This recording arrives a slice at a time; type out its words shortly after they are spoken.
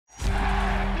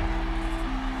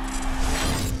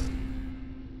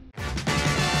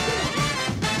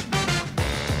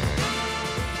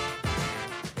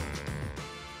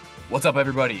What's up,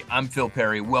 everybody? I'm Phil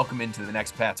Perry. Welcome into the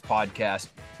Next Pats podcast.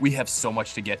 We have so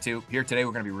much to get to. Here today,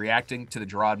 we're going to be reacting to the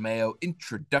Jerod Mayo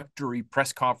introductory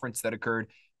press conference that occurred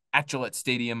at Gillette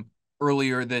Stadium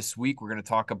earlier this week. We're going to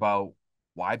talk about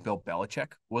why Bill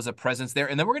Belichick was a presence there.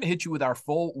 And then we're going to hit you with our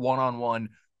full one-on-one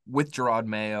with Jerod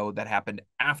Mayo that happened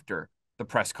after the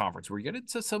press conference. We get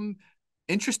into some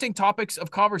interesting topics of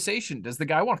conversation. Does the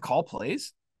guy want to call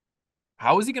plays?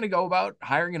 How is he going to go about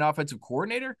hiring an offensive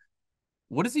coordinator?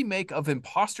 What does he make of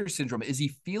imposter syndrome? Is he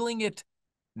feeling it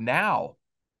now?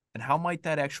 And how might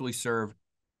that actually serve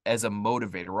as a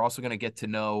motivator? We're also going to get to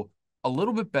know a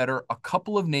little bit better a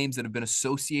couple of names that have been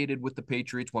associated with the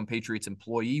Patriots, one Patriots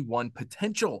employee, one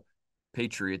potential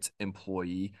Patriots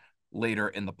employee later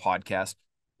in the podcast.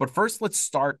 But first, let's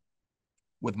start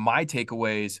with my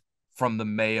takeaways from the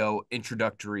Mayo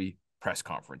introductory press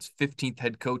conference. 15th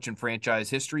head coach in franchise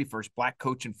history, first black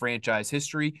coach in franchise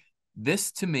history.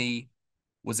 This, to me,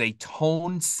 was a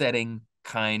tone-setting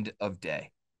kind of day.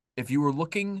 If you were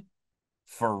looking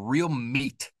for real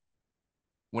meat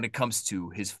when it comes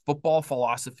to his football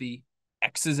philosophy,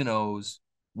 X's and O's,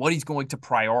 what he's going to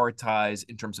prioritize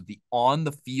in terms of the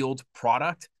on-the-field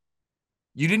product,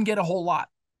 you didn't get a whole lot.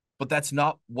 But that's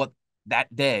not what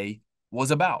that day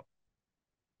was about,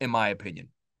 in my opinion.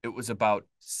 It was about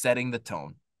setting the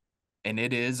tone. And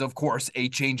it is, of course, a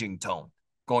changing tone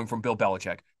going from Bill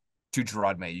Belichick to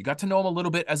Jerod Mayo. You got to know him a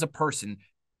little bit as a person.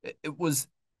 It was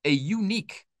a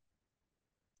unique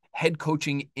head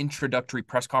coaching introductory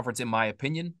press conference, in my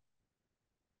opinion,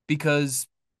 because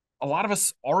a lot of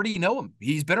us already know him.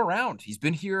 He's been around. He's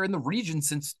been here in the region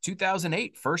since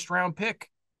 2008, first-round pick.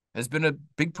 Has been a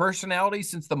big personality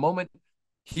since the moment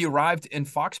he arrived in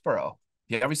Foxborough.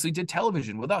 He obviously did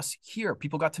television with us here.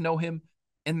 People got to know him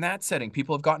in that setting.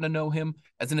 People have gotten to know him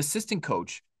as an assistant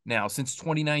coach now since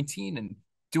 2019 and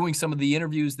doing some of the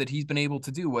interviews that he's been able to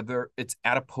do, whether it's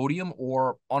at a podium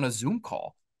or on a Zoom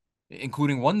call,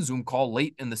 including one Zoom call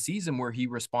late in the season where he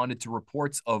responded to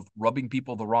reports of rubbing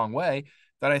people the wrong way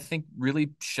that I think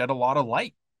really shed a lot of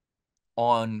light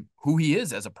on who he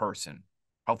is as a person,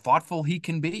 how thoughtful he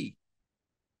can be,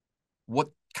 what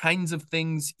kinds of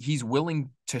things he's willing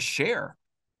to share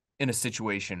in a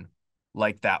situation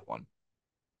like that one.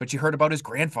 But you heard about his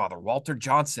grandfather, Walter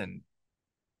Johnson,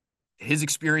 his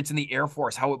experience in the Air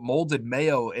Force, how it molded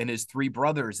Mayo and his three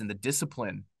brothers and the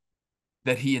discipline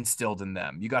that he instilled in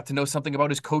them. You got to know something about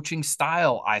his coaching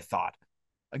style, I thought.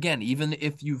 Again, even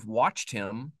if you've watched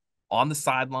him on the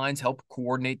sidelines help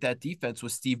coordinate that defense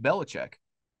with Steve Belichick,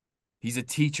 he's a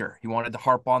teacher. He wanted to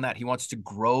harp on that. He wants to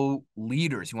grow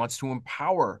leaders. He wants to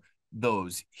empower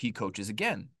those he coaches.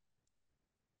 Again,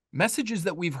 messages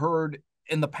that we've heard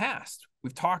in the past.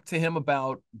 We've talked to him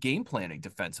about game planning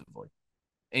defensively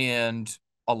and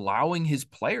allowing his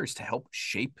players to help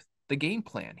shape the game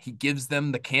plan. He gives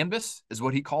them the canvas, is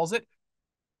what he calls it.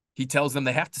 He tells them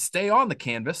they have to stay on the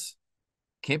canvas.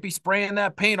 Can't be spraying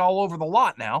that paint all over the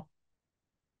lot now.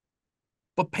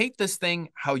 But paint this thing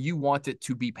how you want it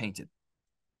to be painted.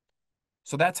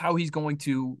 So that's how he's going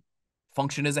to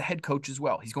function as a head coach as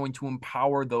well. He's going to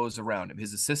empower those around him,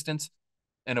 his assistants,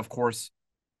 and of course,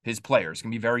 his players. Can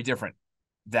be very different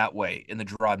that way in the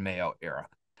Jerod Mayo era.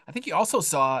 I think he also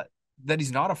saw that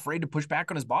he's not afraid to push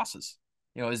back on his bosses.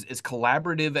 You know, as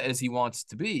collaborative as he wants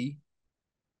to be,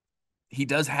 he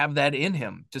does have that in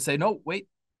him to say, no, wait,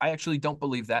 I actually don't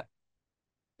believe that.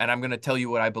 And I'm going to tell you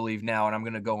what I believe now, and I'm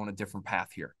going to go on a different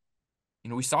path here. You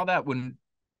know, we saw that when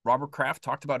Robert Kraft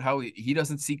talked about how he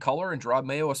doesn't see color, and Jerod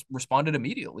Mayo responded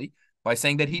immediately by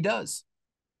saying that he does.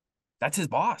 That's his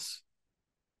boss.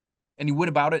 And he went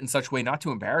about it in such a way not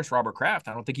to embarrass Robert Kraft.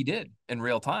 I don't think he did in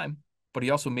real time. But he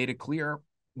also made it clear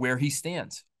where he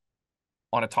stands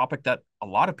on a topic that a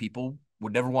lot of people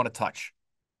would never want to touch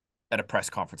at a press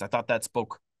conference. I thought that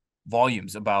spoke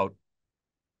volumes about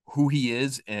who he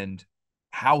is and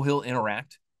how he'll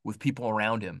interact with people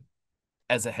around him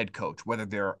as a head coach, whether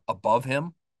they're above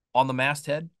him on the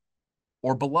masthead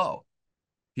or below.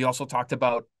 He also talked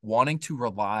about wanting to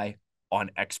rely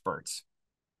on experts.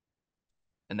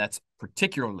 And that's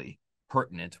particularly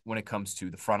pertinent when it comes to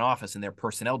the front office and their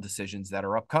personnel decisions that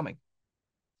are upcoming.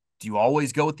 Do you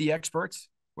always go with the experts,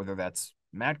 whether that's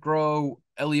Matt Groh,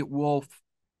 Elliott Wolf,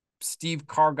 Steve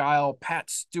Cargile, Pat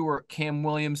Stewart, Cam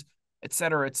Williams, et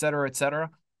cetera, et cetera, et cetera?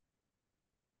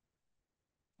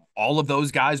 All of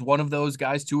those guys, one of those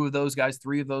guys, two of those guys,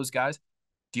 three of those guys,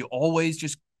 do you always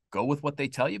just go with what they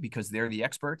tell you because they're the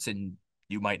experts and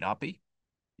you might not be?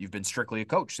 You've been strictly a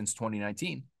coach since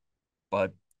 2019,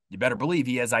 but you better believe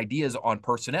he has ideas on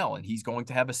personnel, and he's going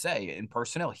to have a say in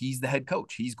personnel. He's the head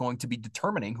coach. He's going to be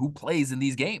determining who plays in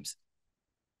these games.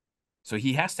 So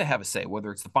he has to have a say.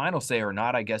 Whether it's the final say or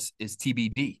not, I guess, is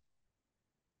TBD.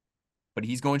 But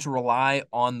he's going to rely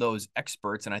on those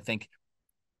experts. And I think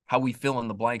how we fill in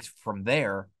the blanks from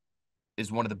there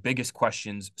is one of the biggest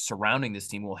questions surrounding this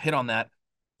team. We'll hit on that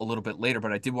a little bit later,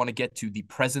 but I did want to get to the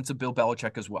presence of Bill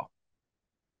Belichick as well.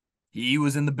 He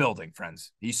was in the building,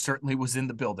 friends. He certainly was in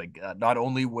the building. Not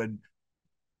only would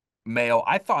Mayo,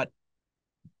 I thought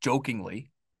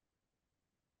jokingly,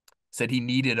 said he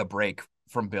needed a break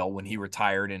from Bill when he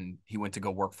retired and he went to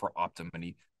go work for Optum and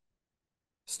he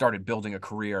started building a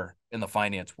career in the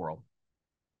finance world.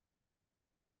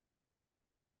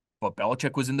 But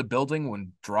Belichick was in the building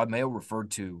when Jerod Mayo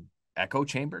referred to echo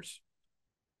chambers.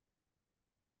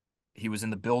 He was in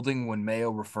the building when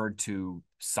Mayo referred to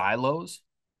silos.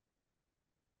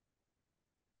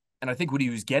 And I think what he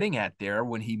was getting at there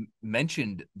when he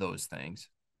mentioned those things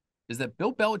is that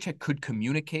Bill Belichick could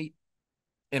communicate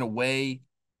in a way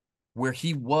where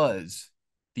he was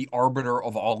the arbiter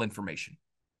of all information.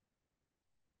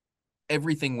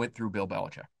 Everything went through Bill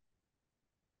Belichick.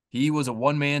 He was a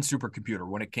one-man supercomputer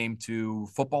when it came to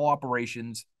football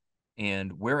operations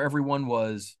and where everyone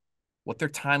was, what their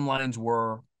timelines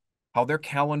were, how their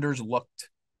calendars looked,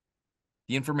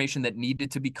 the information that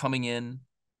needed to be coming in,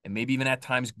 and maybe even at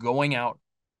times going out,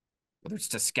 whether it's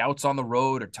to scouts on the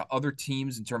road or to other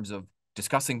teams in terms of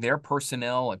discussing their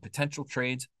personnel and potential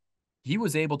trades. He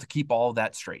was able to keep all of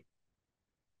that straight.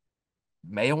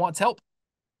 Mayo wants help.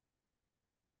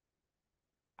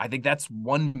 I think that's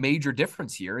one major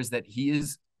difference here is that he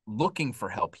is looking for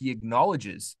help. He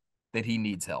acknowledges that he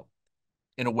needs help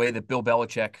in a way that Bill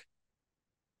Belichick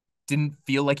didn't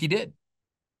feel like he did.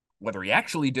 Whether he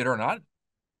actually did or not,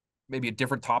 maybe a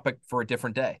different topic for a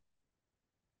different day.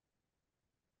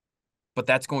 But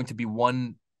that's going to be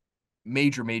one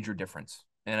major, major difference.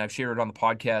 And I've shared it on the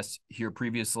podcast here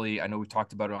previously. I know we've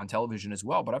talked about it on television as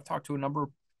well, but I've talked to a number of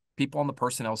people on the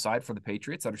personnel side for the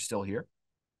Patriots that are still here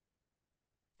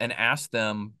and asked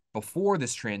them before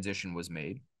this transition was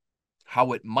made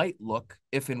how it might look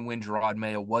if and when Jerod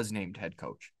Mayo was named head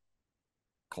coach.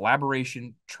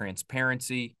 Collaboration,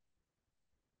 transparency.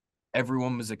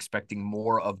 Everyone was expecting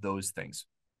more of those things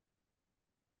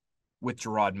with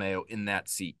Jerod Mayo in that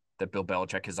seat that Bill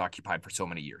Belichick has occupied for so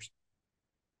many years.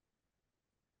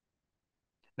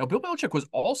 Now, Bill Belichick was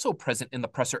also present in the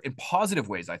presser in positive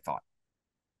ways, I thought.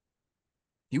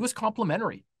 He was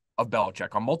complimentary of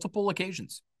Belichick on multiple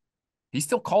occasions. He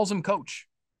still calls him coach.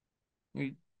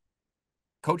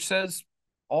 Coach says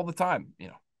all the time,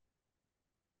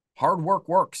 hard work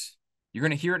works. You're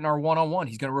going to hear it in our one-on-one.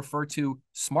 He's going to refer to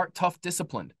smart, tough,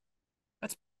 disciplined.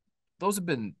 Those have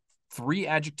been three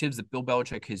adjectives that Bill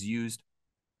Belichick has used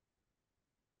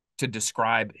to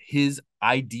describe his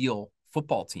ideal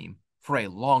football team for a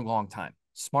long, long time.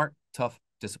 Smart, tough,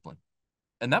 disciplined.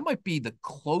 And that might be the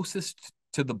closest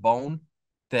to the bone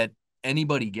that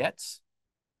anybody gets,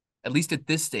 at least at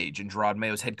this stage in Jerod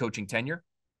Mayo's head coaching tenure,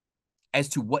 as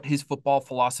to what his football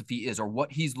philosophy is or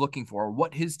what he's looking for or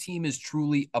what his team is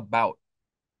truly about,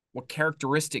 what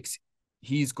characteristics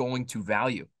he's going to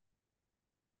value,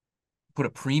 put a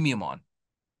premium on.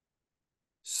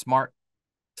 Smart,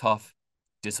 tough,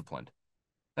 disciplined.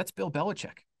 That's Bill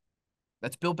Belichick.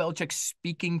 That's Bill Belichick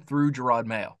speaking through Jerod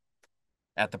Mayo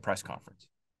at the press conference.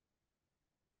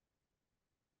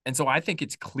 And so I think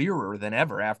it's clearer than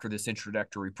ever after this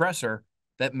introductory presser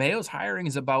that Mayo's hiring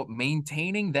is about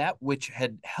maintaining that which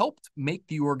had helped make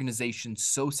the organization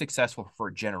so successful for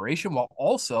a generation while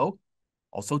also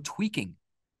tweaking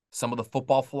some of the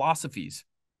football philosophies.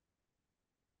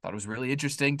 Thought it was really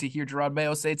interesting to hear Jerod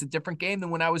Mayo say it's a different game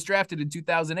than when I was drafted in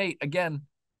 2008. Again,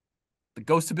 the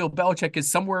ghost of Bill Belichick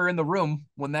is somewhere in the room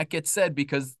when that gets said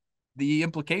because the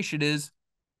implication is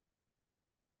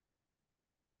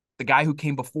the guy who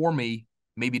came before me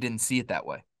maybe didn't see it that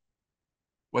way.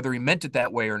 Whether he meant it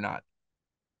that way or not,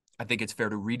 I think it's fair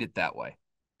to read it that way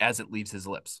as it leaves his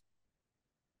lips.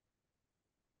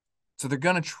 So they're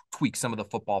going to tweak some of the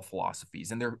football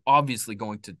philosophies, and they're obviously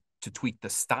going to tweak the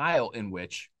style in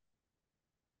which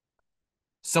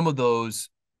some of those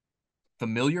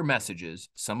familiar messages,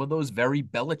 some of those very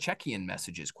Belichickian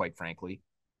messages, quite frankly,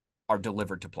 are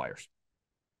delivered to players.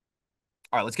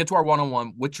 All right, let's get to our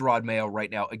one-on-one with Jerod Mayo right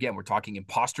now. Again, we're talking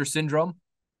imposter syndrome.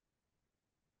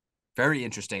 Very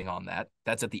interesting on that.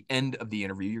 That's at the end of the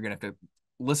interview. You're going to have to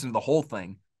listen to the whole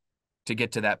thing to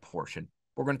get to that portion.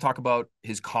 We're going to talk about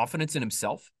his confidence in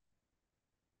himself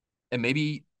and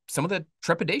maybe some of the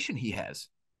trepidation he has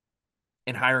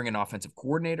in hiring an offensive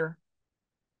coordinator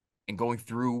and going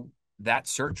through that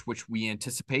search, which we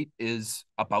anticipate is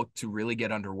about to really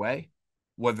get underway.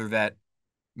 Whether that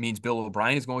means Bill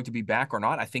O'Brien is going to be back or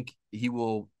not, I think he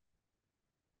will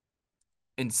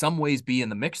in some ways be in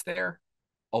the mix there.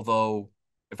 Although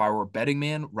if I were a betting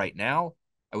man right now,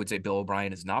 I would say Bill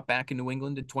O'Brien is not back in New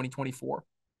England in 2024.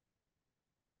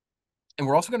 And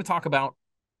we're also going to talk about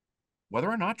whether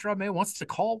or not Jerod Mayo wants to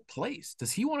call plays.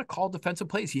 Does he want to call defensive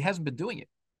plays? He hasn't been doing it.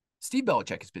 Steve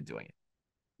Belichick has been doing it.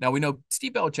 Now, we know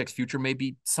Steve Belichick's future may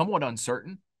be somewhat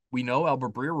uncertain. We know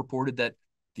Albert Breer reported that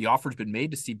the offer's been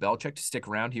made to Steve Belichick to stick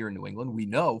around here in New England. We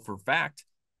know for a fact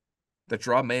that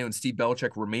Jerod Mayo and Steve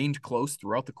Belichick remained close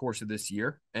throughout the course of this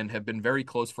year and have been very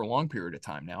close for a long period of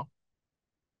time now.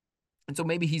 And so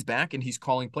maybe he's back and he's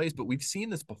calling plays, but we've seen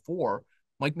this before.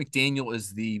 Mike McDaniel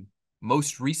is the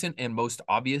most recent and most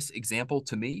obvious example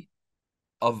to me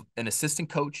of an assistant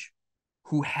coach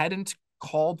who hadn't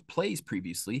called plays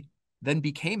previously, then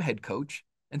became head coach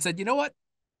and said, you know what?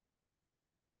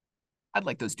 I'd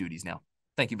like those duties now.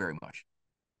 Thank you very much.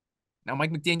 Now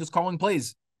Mike McDaniel's calling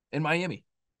plays in Miami.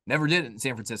 Never did it in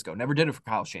San Francisco. Never did it for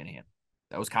Kyle Shanahan.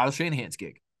 That was Kyle Shanahan's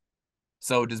gig.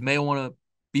 So does Mayo want to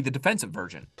be the defensive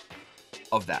version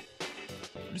of that?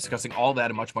 We're discussing all that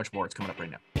and much, much more. It's coming up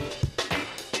right now.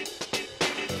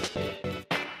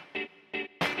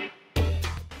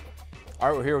 All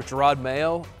right, we're here with Jerod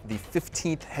Mayo, the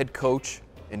 15th head coach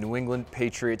in New England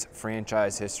Patriots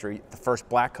franchise history, the first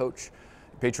black coach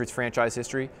in Patriots franchise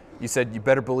history. You said you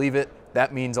better believe it.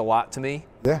 That means a lot to me.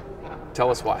 Yeah. Tell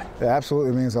us why. It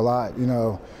absolutely means a lot. You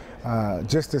know,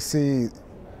 just to see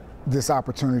this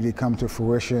opportunity come to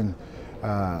fruition,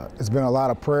 it's been a lot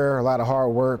of prayer, a lot of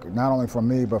hard work, not only from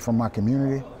me, but from my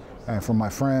community and from my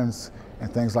friends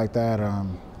and things like that.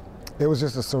 It was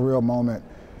just a surreal moment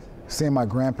seeing my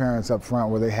grandparents up front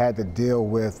where they had to deal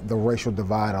with the racial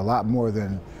divide a lot more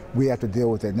than we have to deal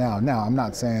with it now. Now, I'm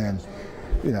not saying,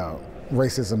 you know,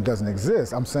 racism doesn't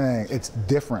exist. I'm saying it's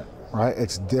different, right?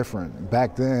 It's different.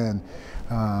 Back then,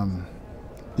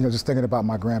 you know, just thinking about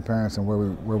my grandparents and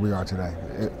where we are today,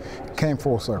 it came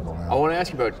full circle, man. I want to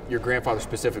ask you about your grandfather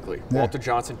specifically. Yeah. Walter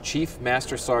Johnson, Chief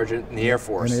Master Sergeant in the Air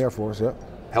Force. In the Air Force, yep.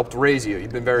 Helped raise you.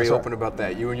 You've been very open about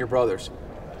that, you and your brothers.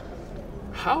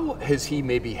 How has he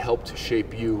maybe helped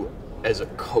shape you as a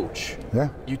coach? Yeah.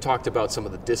 You talked about some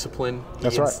of the discipline he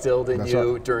instilled in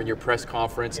you during your press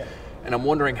conference. Yeah. And I'm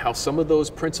wondering how some of those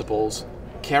principles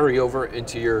carry over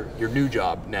into your new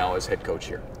job now as head coach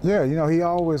here. Yeah, you know, he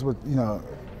always would, you know,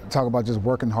 talk about just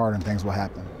working hard and things will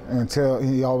happen. Until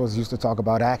he always used to talk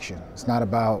about action. It's not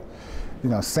about, you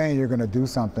know, saying you're going to do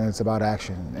something. It's about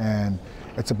action, and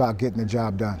it's about getting the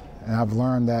job done. And I've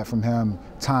learned that from him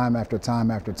time after time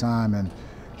after time. And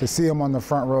to see him on the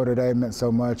front row today meant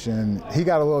so much. And he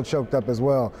got a little choked up as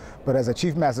well. But as a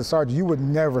Chief Master Sergeant, you would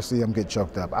never see him get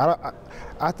choked up.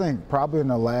 I think probably in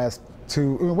the last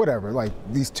two, whatever, like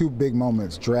these two big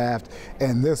moments, draft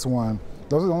and this one,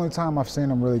 those are the only time I've seen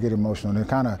him really get emotional. And it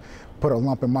kind of put a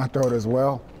lump in my throat as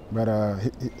well. But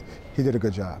he did a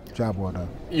good job. Job well done.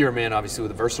 You're a man, obviously,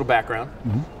 with a versatile background.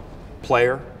 Mm-hmm.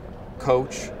 Player,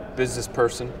 coach, business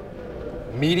person,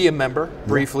 media member,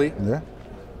 briefly. Yeah.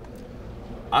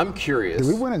 I'm curious.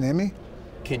 Did we win an Emmy?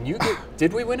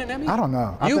 Did we win an Emmy? I don't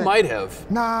know. You might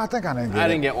have. Nah, I think I didn't get it. I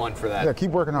didn't get one for that. Yeah,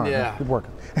 keep working hard. Yeah. Man. Keep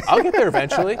working. I'll get there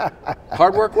eventually.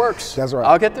 Hard work works. That's right.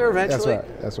 I'll get there eventually.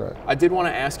 That's right. I did want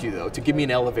to ask you, though, to give me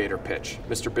an elevator pitch,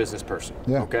 Mr. Business Person.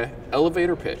 Yeah. Okay?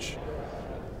 Elevator pitch.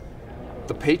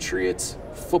 The Patriots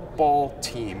football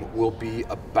team will be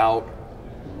about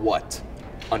what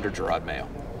under Jerod Mayo?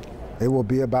 It will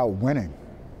be about winning,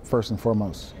 first and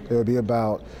foremost. It will be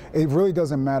about, it really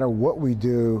doesn't matter what we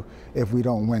do if we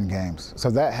don't win games. So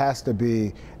that has to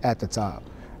be at the top.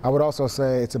 I would also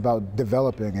say it's about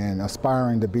developing and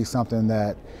aspiring to be something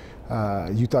that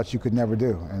you thought you could never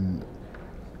do. And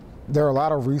there are a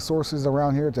lot of resources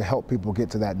around here to help people get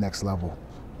to that next level.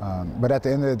 But at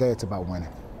the end of the day, it's about winning.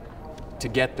 To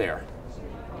get there,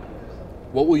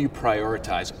 what will you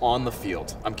prioritize on the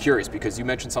field? I'm curious because you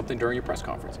mentioned something during your press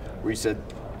conference where you said,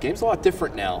 game's a lot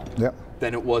different now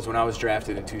than it was when I was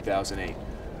drafted in 2008.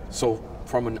 So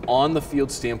from an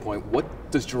on-the-field standpoint,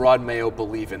 what does Jerod Mayo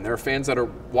believe in? There are fans that are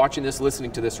watching this,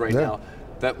 listening to this right now,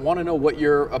 that want to know what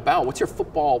you're about. What's your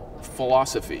football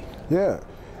philosophy? Yeah.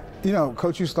 You know,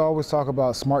 Coach used to always talk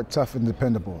about smart, tough, and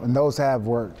dependable, and those have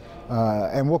worked.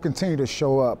 And we'll continue to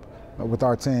show up with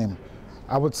our team.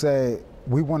 I would say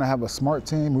we want to have a smart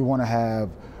team. We want to have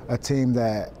a team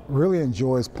that really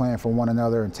enjoys playing for one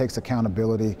another and takes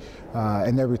accountability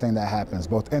in everything that happens,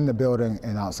 both in the building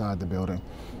and outside the building.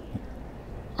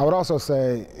 I would also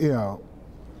say, you know,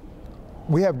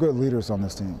 we have good leaders on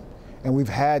this team, and we've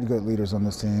had good leaders on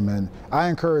this team. And I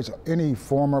encourage any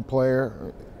former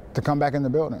player, to come back in the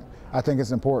building. I think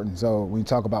it's important. So when you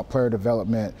talk about player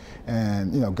development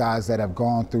and, you know, guys that have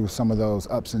gone through some of those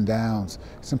ups and downs,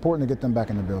 it's important to get them back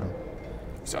in the building.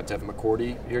 You saw Devin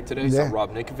McCourty here today. Yeah. Saw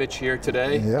Rob Ninkovich here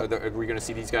today. Yep. Are we going to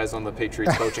see these guys on the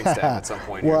Patriots coaching staff at some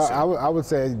point? Well, here I would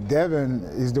say Devin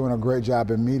is doing a great job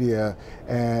in media,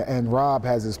 and Rob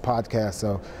has his podcast,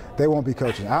 so they won't be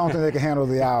coaching. I don't think they can handle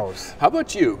the hours. How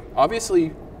about you?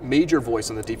 Obviously, major voice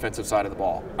on the defensive side of the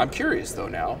ball. I'm curious, though,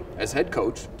 now, as head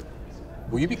coach,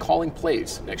 will you be calling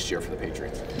plays next year for the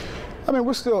Patriots? I mean,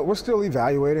 we're still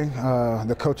evaluating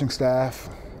the coaching staff.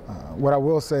 What I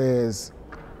will say is,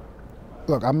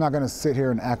 look, I'm not going to sit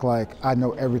here and act like I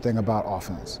know everything about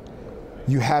offense.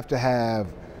 You have to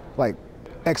have, like,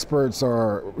 experts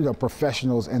or, you know,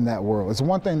 professionals in that world. It's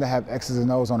one thing to have X's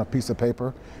and O's on a piece of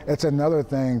paper. It's another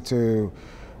thing to,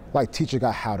 like, teach a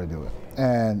guy how to do it.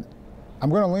 And I'm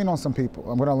going to lean on some people.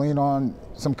 I'm going to lean on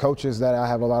some coaches that I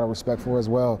have a lot of respect for as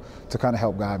well to kind of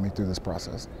help guide me through this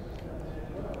process.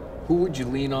 Who would you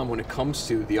lean on when it comes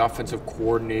to the offensive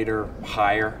coordinator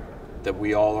hire that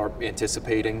we all are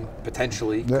anticipating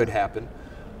potentially could happen?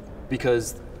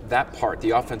 Because that part,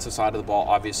 the offensive side of the ball,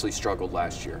 obviously struggled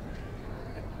last year.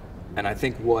 And I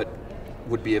think what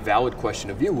would be a valid question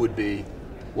of you would be,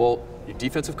 well, your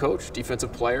defensive coach,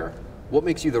 defensive player, what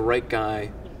makes you the right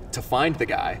guy to find the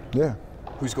guy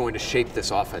who's going to shape this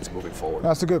offense moving forward?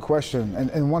 That's a good question.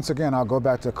 And once again, I'll go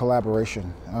back to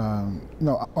collaboration. You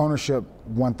know, ownership,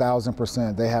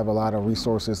 1,000%. They have a lot of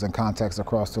resources and contacts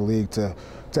across the league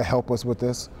to help us with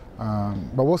this.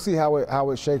 But we'll see how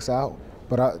it shakes out.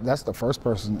 But that's the first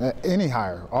person. Any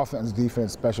hire, offense,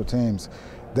 defense, special teams,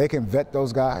 they can vet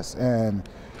those guys. And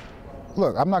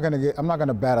look, I'm not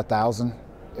gonna bat 1,000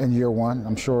 in year one.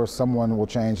 I'm sure someone will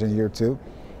change in year two.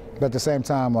 But at the same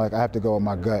time, like, I have to go with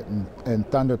my gut. And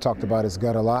Thunder talked about his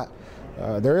gut a lot.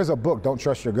 There is a book, Don't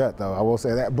Trust Your Gut, though, I will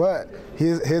say that. But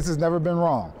his has never been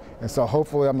wrong. And so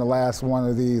hopefully I'm the last one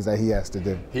of these that he has to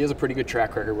do. He has a pretty good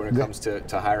track record when it comes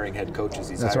to hiring head coaches.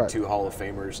 He's hired 2 Hall of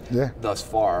Famers thus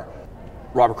far.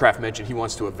 Robert Kraft mentioned he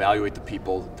wants to evaluate the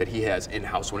people that he has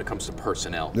in-house when it comes to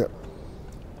personnel. Yep.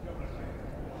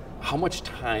 How much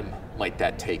time might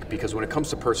that take? Because when it comes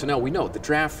to personnel, we know the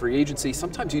draft, free agency,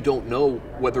 sometimes you don't know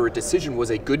whether a decision was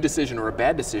a good decision or a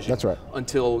bad decision. That's right.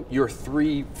 Until you're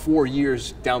 3-4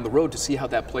 years down the road to see how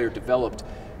that player developed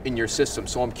in your system.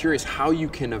 So I'm curious how you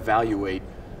can evaluate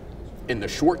in the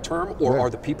short term, or are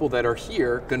the people that are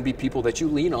here going to be people that you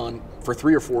lean on for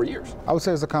 3 or 4 years? I would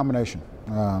say it's a combination.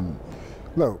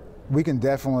 Look, we can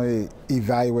definitely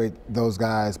evaluate those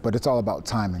guys, but it's all about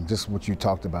timing, just what you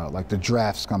talked about, like the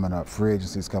draft's coming up, free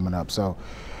agency's coming up. So,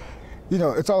 you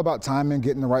know, it's all about timing,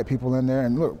 getting the right people in there.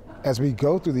 And look, as we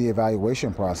go through the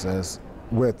evaluation process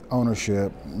with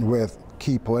ownership, with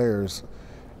key players,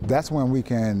 that's when we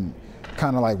can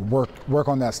kind of like work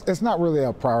on that. It's not really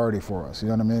a priority for us, you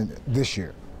know what I mean, this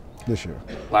year.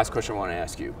 Last question I want to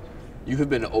ask you. You have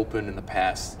been open in the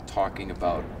past talking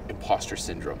about imposter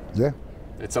syndrome. Yeah.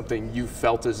 It's something you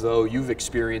felt as though you've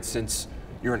experienced since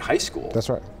you're in high school. That's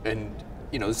right. And,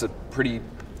 you know, this is a pretty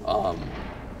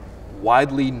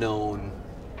widely known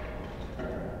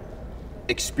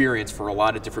experience for a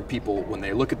lot of different people when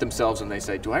they look at themselves and they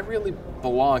say, do I really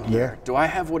belong here? Do I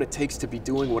have what it takes to be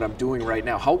doing what I'm doing right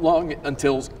now? How long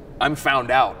until I'm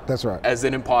found out That's right. as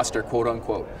an imposter, quote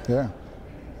unquote? Yeah.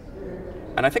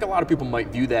 And I think a lot of people might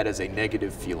view that as a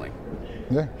negative feeling.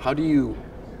 Yeah. How do you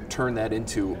turn that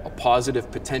into a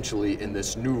positive potentially in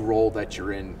this new role that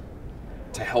you're in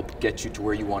to help get you to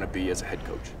where you want to be as a head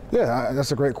coach? Yeah,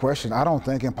 that's a great question. I don't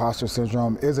think imposter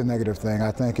syndrome is a negative thing. I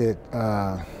think it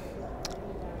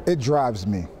drives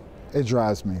me. It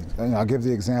drives me. And I'll give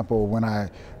the example. When I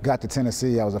got to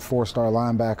Tennessee, I was a 4-star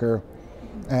linebacker,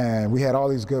 and we had all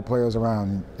these good players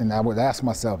around, and I would ask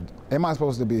myself, am I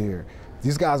supposed to be here?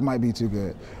 These guys might be too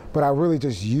good. But I really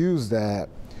just used that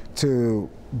to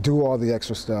do all the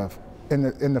extra stuff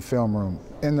in the film room,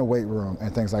 in the weight room,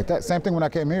 and things like that. Same thing when I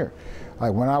came here.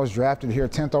 Like when I was drafted here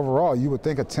 10th overall, you would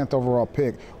think a 10th overall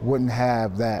pick wouldn't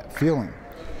have that feeling.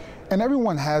 And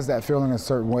everyone has that feeling in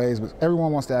certain ways, but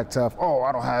everyone wants to act tough. Oh,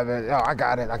 I don't have it. Oh, I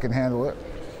got it. I can handle it.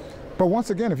 But once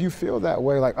again, if you feel that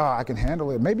way, like, oh, I can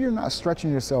handle it, maybe you're not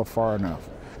stretching yourself far enough.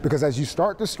 Because as you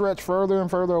start to stretch further and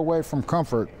further away from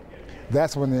comfort,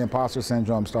 that's when the imposter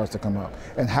syndrome starts to come up.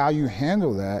 And how you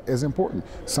handle that is important.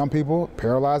 Some people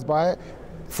paralyzed by it.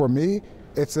 For me,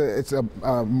 it's a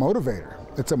motivator.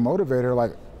 It's a motivator,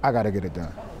 like, I got to get it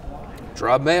done.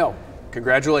 Jerod Mayo,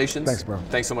 congratulations. Thanks, bro.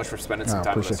 Thanks so much for spending some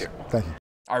time with us here. Thank you.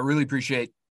 I really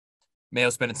appreciate Mayo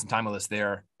spending some time with us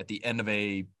there at the end of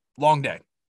a long day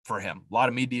for him. A lot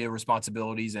of media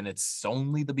responsibilities, and it's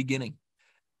only the beginning.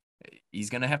 He's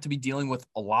going to have to be dealing with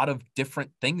a lot of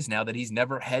different things now that he's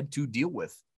never had to deal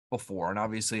with before. And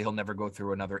obviously he'll never go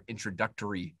through another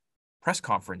introductory press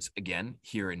conference again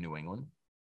here in New England.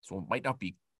 So it might not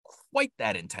be quite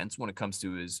that intense when it comes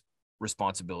to his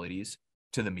responsibilities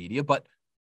to the media, but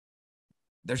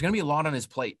there's going to be a lot on his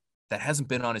plate that hasn't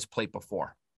been on his plate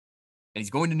before. And he's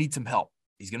going to need some help.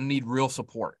 He's going to need real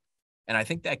support. And I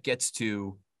think that gets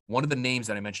to one of the names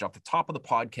that I mentioned off the top of the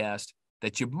podcast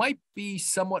that you might be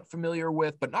somewhat familiar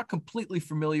with, but not completely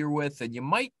familiar with. And you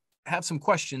might have some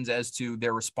questions as to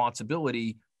their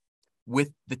responsibility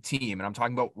with the team. And I'm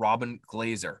talking about Robin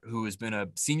Glazer, who has been a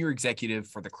senior executive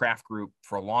for the Kraft Group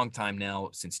for a long time now,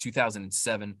 since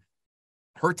 2007.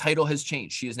 Her title has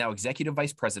changed. She is now executive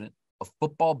vice president of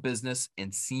football business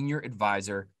and senior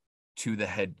advisor to the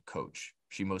head coach.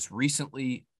 She most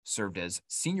recently served as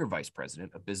senior vice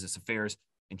president of business affairs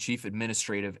and chief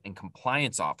administrative and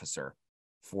compliance officer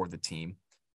for the team.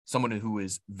 Someone who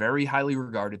is very highly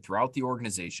regarded throughout the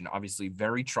organization, obviously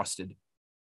very trusted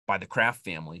by the Kraft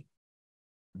family,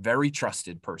 very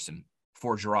trusted person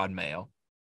for Jerod Mayo.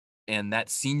 And that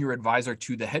senior advisor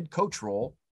to the head coach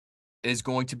role is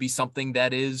going to be something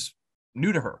that is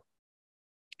new to her.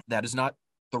 That is not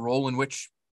the role in which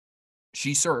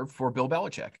she served for Bill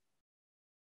Belichick.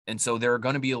 And so there are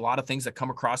going to be a lot of things that come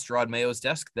across Jerod Mayo's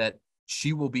desk that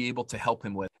she will be able to help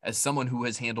him with as someone who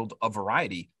has handled a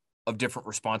variety of different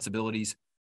responsibilities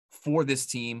for this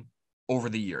team over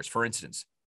the years. For instance,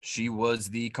 she was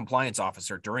the compliance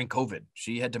officer during COVID.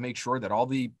 She had to make sure that all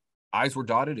the I's were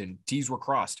dotted and T's were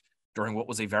crossed during what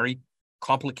was a very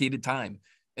complicated time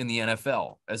in the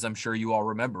NFL, as I'm sure you all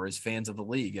remember as fans of the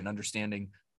league and understanding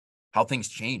how things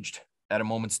changed at a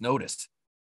moment's notice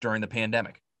during the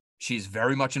pandemic. She's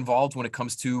very much involved when it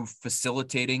comes to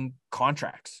facilitating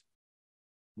contracts,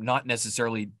 not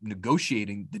necessarily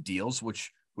negotiating the deals,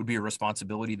 which would be a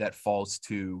responsibility that falls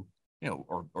to,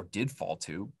 or did fall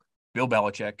to Bill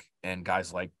Belichick and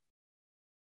guys like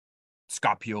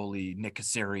Scott Pioli, Nick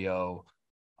Caserio,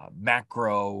 Matt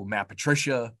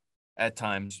Patricia at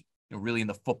times, really in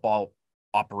the football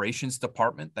operations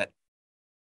department. That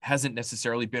hasn't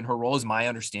necessarily been her role, is my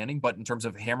understanding, but in terms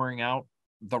of hammering out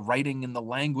the writing and the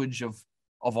language of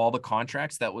all the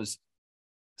contracts, that was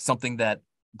something that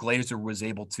Glazer was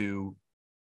able to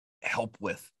help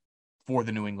with for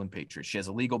the New England Patriots. She has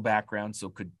a legal background, so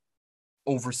could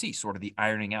oversee sort of the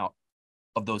ironing out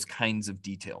of those kinds of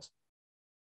details.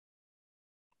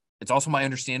 It's also my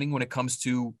understanding when it comes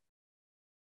to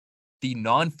the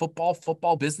non-football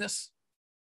football business,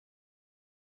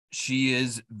 she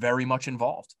is very much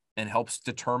involved and helps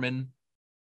determine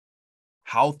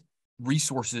how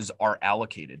resources are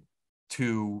allocated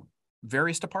to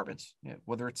various departments,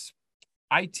 whether it's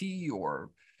IT or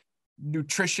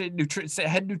nutrition.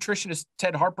 Head nutritionist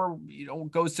Ted Harper,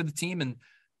 goes to the team and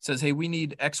says, hey, we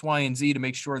need X, Y, and Z to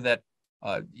make sure that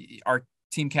our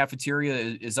team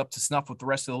cafeteria is up to snuff with the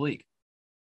rest of the league.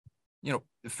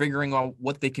 Figuring out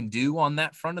what they can do on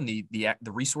that front and the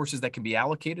resources that can be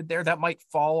allocated there, that might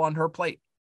fall on her plate.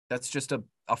 That's just a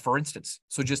for instance.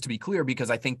 So just to be clear, because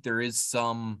I think there is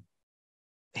some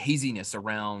haziness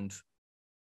around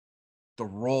the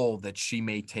role that she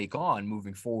may take on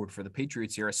moving forward for the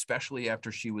Patriots here, especially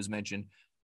after she was mentioned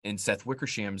in Seth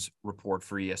Wickersham's report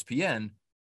for ESPN.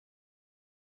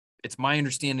 It's my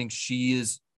understanding she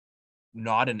is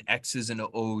not an X's and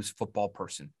O's football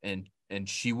person, and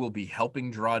she will be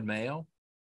helping Jerod Mayo,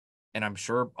 and I'm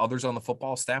sure others on the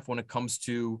football staff when it comes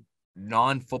to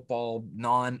non-football,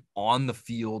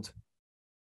 non-on-the-field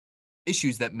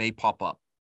issues that may pop up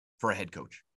for a head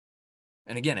coach.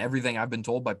 And again, everything I've been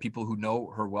told by people who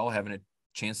know her well, having a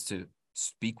chance to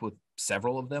speak with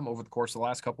several of them over the course of the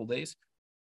last couple of days,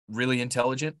 really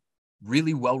intelligent,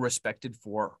 really well respected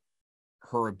for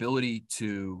her ability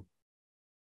to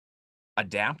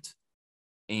adapt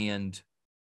and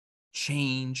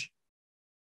change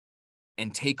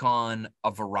and take on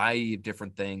a variety of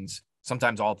different things,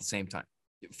 sometimes all at the same time.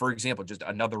 For example, just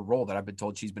another role that I've been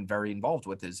told she's been very involved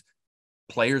with is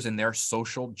players in their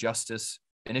social justice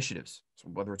initiatives. So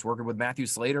whether it's working with Matthew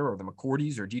Slater or the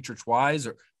McCourties or Dietrich Wise,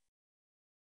 or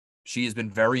she has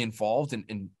been very involved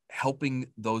in helping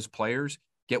those players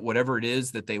get whatever it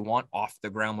is that they want off the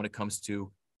ground when it comes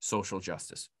to social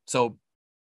justice. So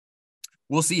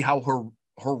we'll see how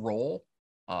her role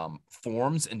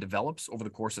forms and develops over the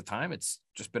course of time. It's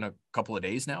just been a couple of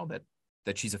days now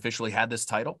that she's officially had this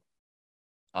title.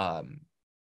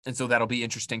 And so that'll be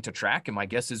interesting to track. And my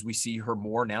guess is we see her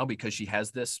more now because she has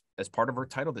this as part of her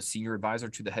title, the senior advisor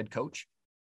to the head coach.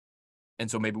 And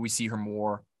so maybe we see her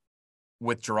more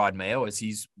with Jerod Mayo as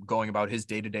he's going about his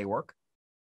day-to-day work.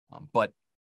 But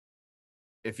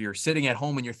if you're sitting at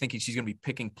home and you're thinking she's going to be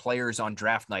picking players on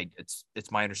draft night,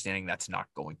 it's my understanding that's not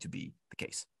going to be the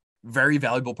case. Very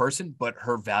valuable person, but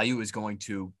her value is going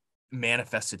to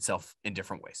manifest itself in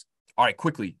different ways. All right,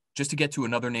 quickly, just to get to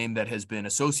another name that has been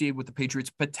associated with the Patriots,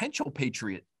 potential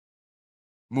Patriot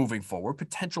moving forward,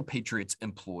 potential Patriots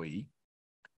employee,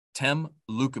 Tem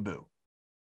Lukabu.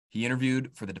 He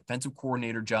interviewed for the defensive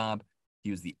coordinator job. He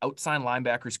was the outside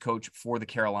linebackers coach for the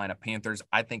Carolina Panthers.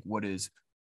 I think what is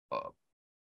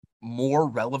more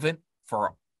relevant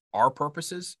for our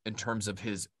purposes in terms of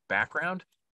his background,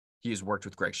 he has worked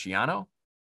with Greg Schiano.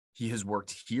 He has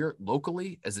worked here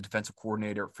locally as a defensive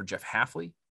coordinator for Jeff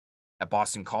Hafley at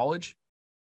Boston College.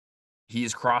 He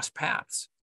has crossed paths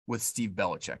with Steve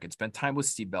Belichick and spent time with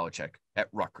Steve Belichick at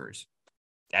Rutgers,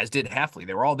 as did Hafley.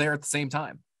 They were all there at the same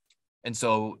time. And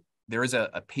so there is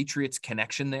a Patriots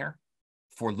connection there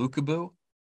for Lukabu,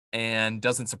 and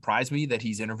doesn't surprise me that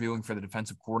he's interviewing for the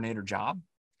defensive coordinator job.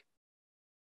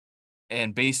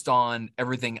 And based on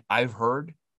everything I've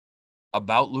heard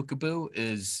about Lukabu,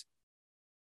 is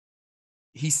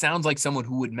he sounds like someone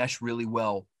who would mesh really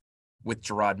well with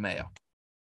Jerod Mayo.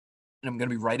 And I'm going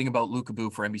to be writing about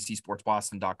Lukabu for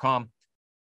NBCSportsBoston.com,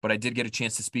 but I did get a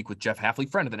chance to speak with Jeff Hafley,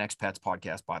 friend of the Next Pats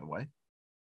podcast, by the way,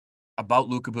 about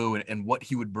Lukabu and what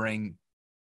he would bring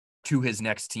to his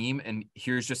next team. And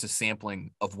here's just a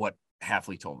sampling of what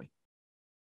Hafley told me.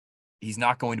 He's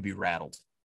not going to be rattled.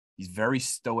 He's very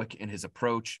stoic in his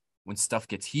approach. When stuff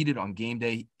gets heated on game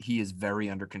day, he is very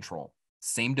under control.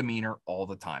 Same demeanor all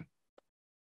the time.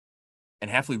 And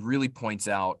Hafley really points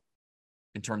out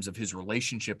in terms of his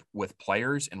relationship with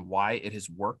players and why it has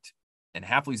worked, in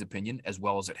Hafley's opinion, as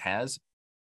well as it has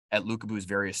at Lukabu's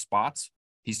various spots.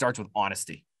 He starts with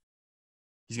honesty.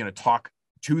 He's going to talk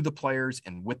to the players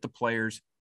and with the players.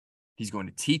 He's going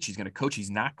to teach. He's going to coach.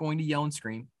 He's not going to yell and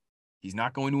scream. He's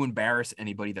not going to embarrass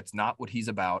anybody. That's not what he's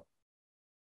about.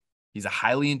 He's a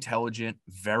highly intelligent,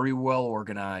 very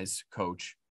well-organized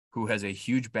coach who has a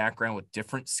huge background with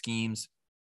different schemes.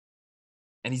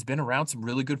 And he's been around some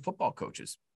really good football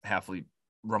coaches, Hafley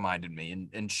reminded me,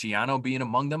 and Schiano being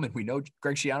among them. And we know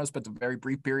Greg Schiano spent a very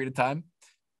brief period of time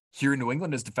here in New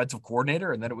England as defensive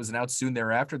coordinator, and then it was announced soon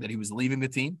thereafter that he was leaving the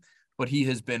team. But he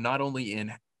has been not only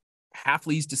in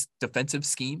Hafley's defensive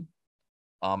scheme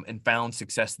and found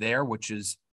success there, which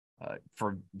is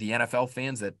for the NFL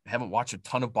fans that haven't watched a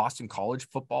ton of Boston College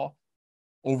football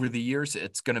over the years,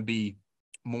 it's going to be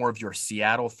more of your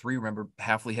Seattle three. Remember,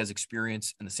 Hafley has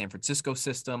experience in the San Francisco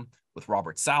system with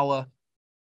Robert Saleh,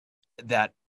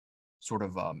 that sort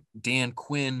of Dan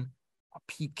Quinn,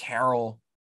 Pete Carroll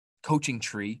coaching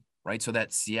tree, right? So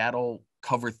that Seattle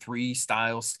cover three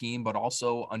style scheme, but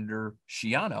also under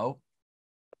Schiano,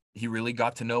 he really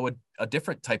got to know a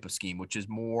different type of scheme, which is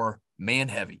more man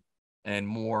heavy and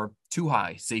more too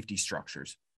high safety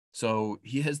structures. So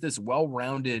he has this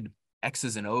well-rounded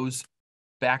X's and O's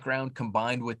background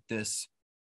combined with this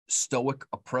stoic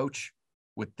approach,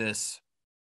 with this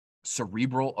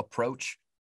cerebral approach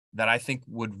that I think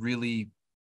would really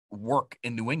work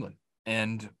in New England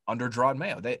and under Jerod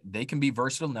Mayo. They can be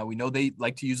versatile. Now, we know they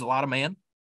like to use a lot of man,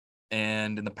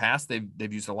 and in the past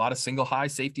they've used a lot of single high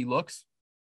safety looks,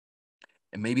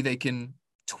 and maybe they can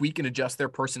tweak and adjust their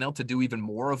personnel to do even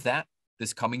more of that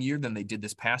this coming year than they did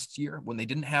this past year. When they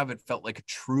didn't have it felt like a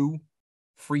true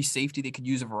free safety. They could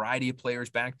use a variety of players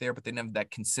back there, but they didn't have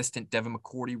that consistent Devin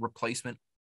McCourty replacement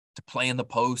to play in the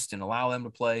post and allow them to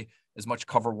play as much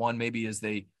cover one maybe as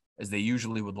they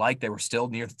usually would like. They were still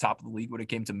near the top of the league when it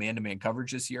came to man-to-man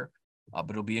coverage this year, but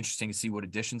it'll be interesting to see what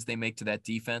additions they make to that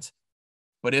defense.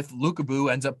 But if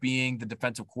Lukabu ends up being the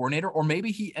defensive coordinator, or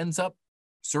maybe he ends up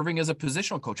serving as a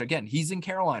positional coach, again, he's in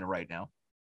Carolina right now.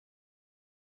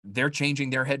 They're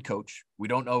changing their head coach. We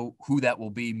don't know who that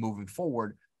will be moving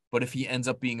forward, but if he ends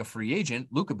up being a free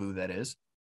agent, Lukabu, that is,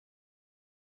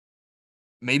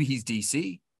 maybe he's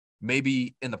DC.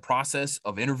 Maybe in the process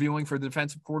of interviewing for the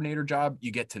defensive coordinator job,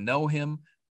 you get to know him.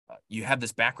 You have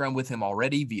this background with him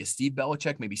already via Steve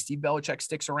Belichick. Maybe Steve Belichick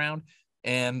sticks around,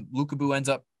 and Lukabu ends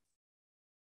up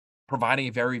providing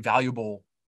a very valuable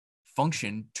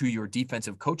function to your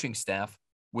defensive coaching staff,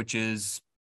 which is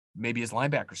maybe as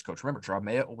linebackers coach. Remember, Jerod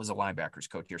Mayo was a linebackers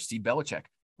coach here. Steve Belichick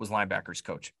was linebackers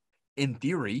coach. In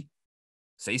theory,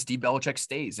 say Steve Belichick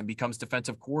stays and becomes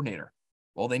defensive coordinator.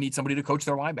 Well, they need somebody to coach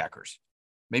their linebackers.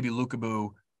 Maybe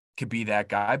Lukabu could be that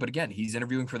guy. But again, he's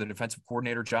interviewing for the defensive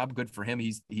coordinator job. Good for him.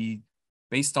 He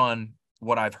based on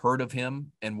what I've heard of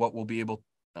him and what we'll be able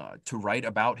to write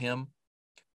about him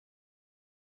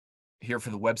here for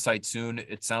the website soon,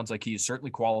 it sounds like he is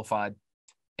certainly qualified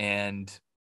and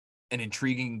an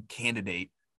intriguing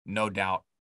candidate, no doubt,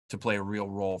 to play a real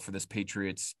role for this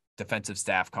Patriots defensive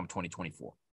staff come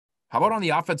 2024. How about on the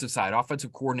offensive side,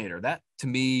 offensive coordinator? That, to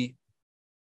me,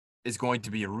 is going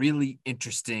to be a really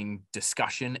interesting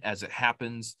discussion as it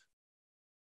happens.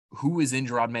 Who is in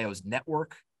Jerod Mayo's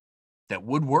network that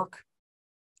would work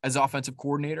as offensive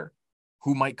coordinator?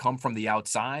 Who might come from the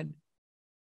outside,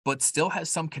 but still has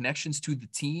some connections to the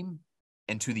team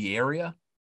and to the area,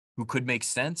 who could make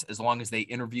sense as long as they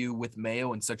interview with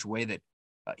Mayo in such a way that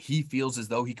he feels as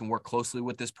though he can work closely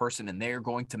with this person and they're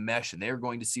going to mesh and they're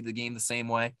going to see the game the same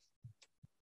way.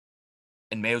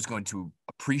 And Mayo's going to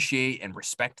appreciate and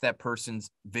respect that person's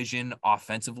vision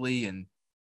offensively. And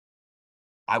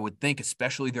I would think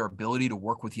especially their ability to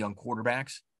work with young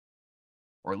quarterbacks,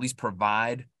 or at least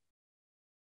provide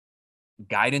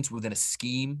guidance within a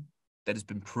scheme that has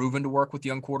been proven to work with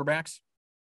young quarterbacks.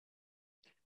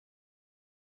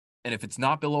 And if it's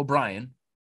not Bill O'Brien,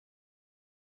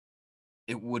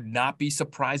 it would not be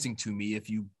surprising to me if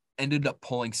you ended up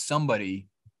pulling somebody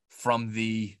from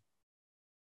the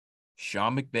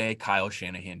Sean McVay, Kyle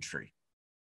Shanahan tree.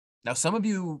 Now, some of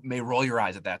you may roll your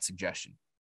eyes at that suggestion.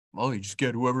 Well, you just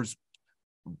get whoever's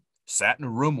sat in a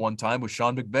room one time with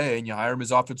Sean McVay and you hire him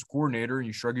as offensive coordinator and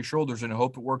you shrug your shoulders and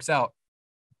hope it works out.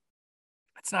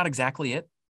 That's not exactly it.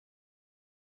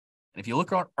 And if you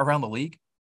look around the league,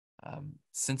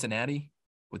 Cincinnati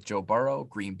with Joe Burrow,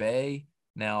 Green Bay,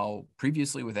 now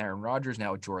previously with Aaron Rodgers,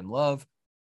 now with Jordan Love,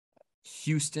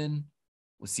 Houston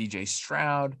with CJ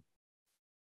Stroud,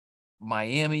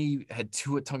 Miami had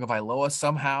Tua Tagovailoa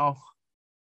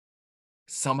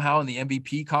somehow in the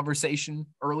MVP conversation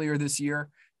earlier this year,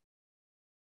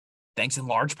 thanks in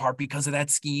large part because of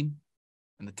that scheme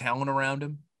and the talent around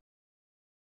him.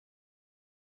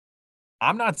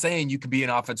 I'm not saying you could be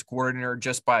an offensive coordinator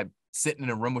just by sitting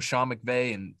in a room with Sean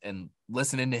McVay and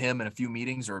listening to him in a few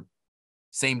meetings, or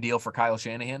same deal for Kyle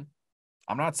Shanahan.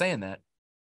 I'm not saying that.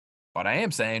 But I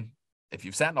am saying if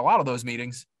you've sat in a lot of those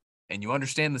meetings and you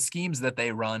understand the schemes that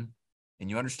they run and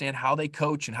you understand how they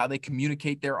coach and how they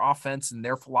communicate their offense and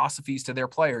their philosophies to their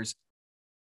players,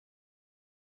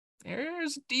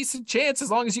 there's a decent chance, as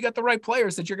long as you got the right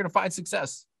players, that you're going to find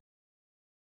success.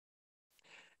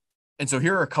 And so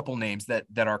here are a couple names that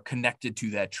are connected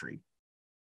to that tree.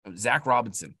 Zach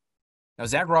Robinson. Now,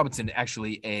 Zach Robinson,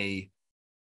 actually a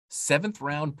 7th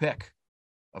round pick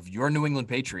of your New England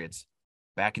Patriots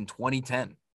back in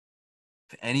 2010.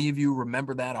 If any of you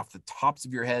remember that off the tops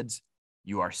of your heads,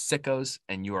 you are sickos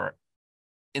and you are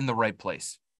in the right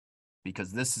place,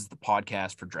 because this is the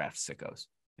podcast for draft sickos.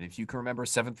 And if you can remember a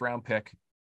 7th round pick,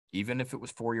 even if it was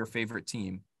for your favorite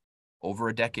team over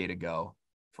a decade ago,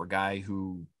 for a guy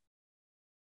who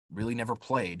really never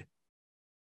played,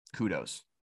 kudos,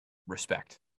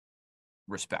 respect.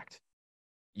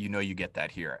 You know you get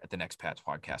that here at the Next Pats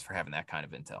podcast for having that kind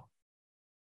of intel.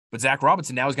 But Zach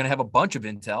Robinson now is going to have a bunch of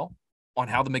intel on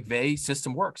how the McVay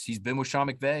system works. He's been with Sean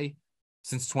McVay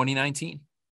since 2019.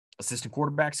 Assistant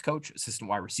quarterbacks coach, assistant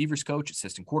wide receivers coach,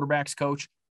 assistant quarterbacks coach.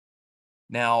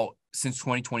 Now, since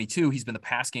 2022, he's been the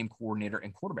pass game coordinator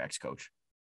and quarterbacks coach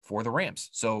for the Rams.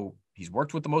 So he's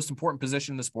worked with the most important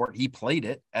position in the sport. He played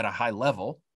it at a high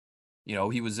level. You know,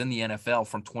 he was in the NFL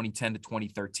from 2010 to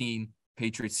 2013,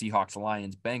 Patriots, Seahawks,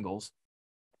 Lions, Bengals.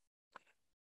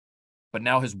 But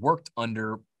now has worked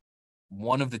under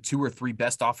one of the 2 or 3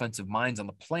 best offensive minds on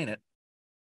the planet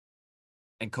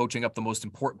and coaching up the most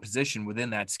important position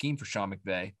within that scheme for Sean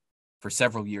McVay for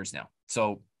several years now.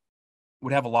 So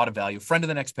would have a lot of value. Friend of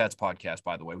the Next Pats podcast,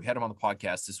 by the way. We had him on the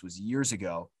podcast. This was years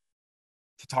ago,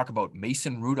 to talk about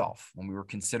Mason Rudolph, when we were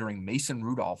considering Mason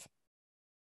Rudolph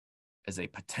as a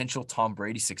potential Tom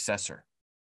Brady successor.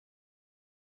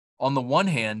 On the one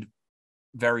hand,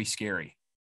 very scary.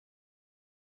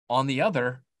 On the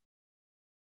other,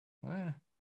 they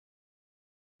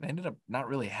ended up not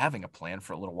really having a plan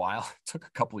for a little while. It took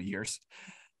a couple of years.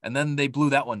 And then they blew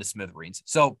that one to smithereens.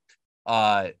 So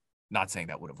not saying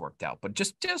that would have worked out, but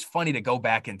just funny to go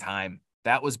back in time.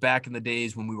 That was back in the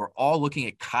days when we were all looking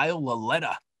at Kyle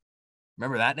Laletta.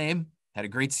 Remember that name? Had a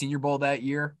great Senior Bowl that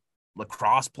year.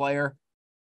 Lacrosse player.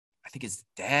 I think his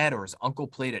dad or his uncle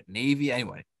played at Navy.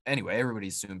 Anyway, everybody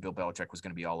assumed Bill Belichick was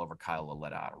going to be all over Kyle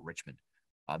Laletta out of Richmond.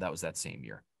 That was that same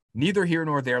year. Neither here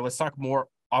nor there. Let's talk more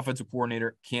offensive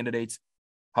coordinator candidates.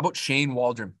 How about Shane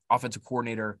Waldron, offensive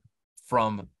coordinator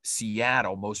from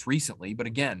Seattle most recently? But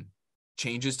again,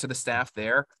 changes to the staff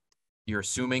there. You're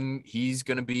assuming he's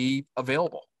going to be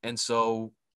available. And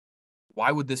so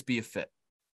why would this be a fit?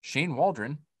 Shane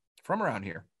Waldron, from around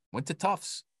here, went to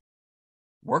Tufts,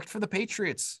 worked for the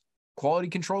Patriots, quality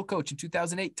control coach in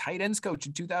 2008, tight ends coach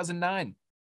in 2009,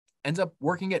 ends up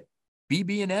working at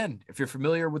BB&N, if you're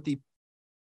familiar with the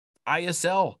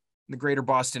ISL in the greater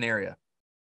Boston area.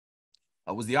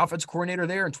 Was the offensive coordinator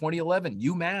there in 2011,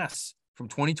 UMass from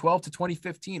 2012 to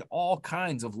 2015, all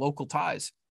kinds of local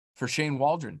ties for Shane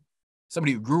Waldron,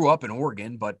 somebody who grew up in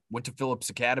Oregon, but went to Phillips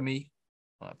Academy,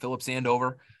 Phillips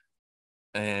Andover,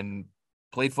 and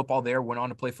played football there, went on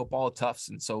to play football at Tufts.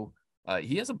 And so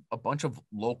he has a bunch of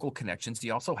local connections.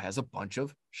 He also has a bunch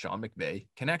of Sean McVay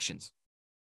connections.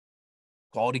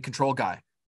 Quality control guy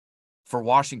for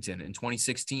Washington in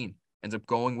 2016. Ends up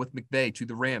going with McVay to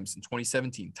the Rams in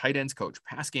 2017. Tight ends coach,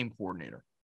 pass game coordinator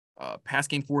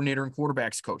and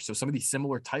quarterbacks coach. So some of these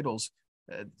similar titles,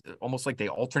 almost like they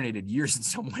alternated years in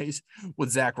some ways with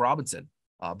Zach Robinson.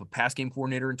 But pass game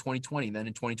coordinator in 2020. And then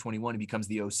in 2021, he becomes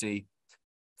the OC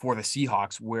for the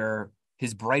Seahawks, where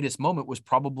his brightest moment was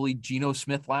probably Geno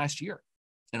Smith last year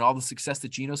and all the success that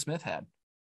Geno Smith had,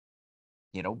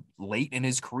 late in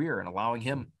his career, and allowing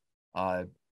him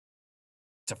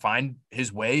to find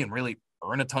his way and really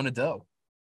earn a ton of dough.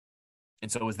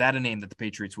 And so is that a name that the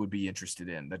Patriots would be interested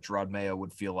in, that Jerod Mayo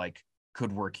would feel like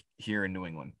could work here in New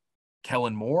England?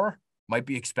 Kellen Moore might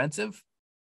be expensive,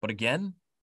 but again,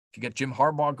 if you get Jim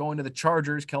Harbaugh going to the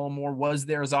Chargers, Kellen Moore was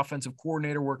there as offensive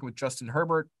coordinator working with Justin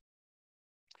Herbert.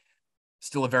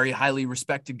 Still a very highly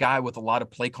respected guy with a lot of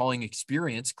play calling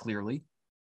experience, clearly.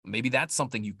 Maybe that's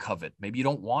something you covet. Maybe you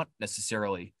don't want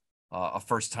necessarily a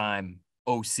first-time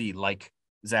OC like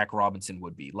Zach Robinson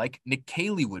would be, like Nick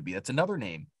Caley would be. That's another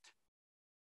name.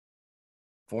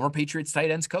 Former Patriots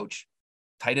tight ends coach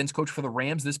for the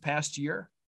Rams this past year.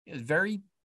 Very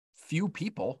few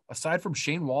people, aside from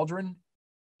Shane Waldron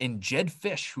and Jed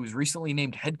Fish, who was recently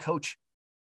named head coach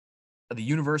of the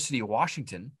University of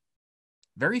Washington,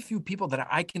 very few people that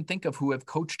I can think of who have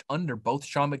coached under both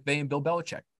Sean McVay and Bill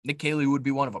Belichick. Nick Caley would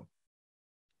be one of them.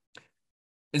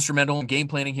 Instrumental in game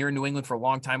planning here in New England for a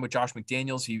long time with Josh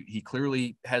McDaniels. He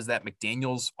clearly has that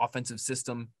McDaniels offensive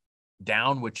system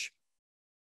down, which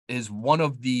is one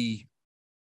of the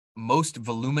most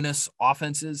voluminous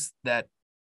offenses that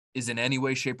is in any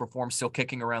way, shape, or form still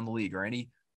kicking around the league, or any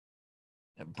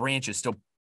branches still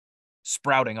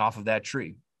sprouting off of that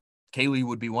tree. Caley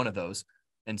would be one of those.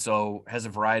 And so has a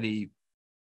variety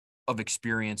of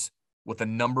experience with a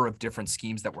number of different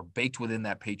schemes that were baked within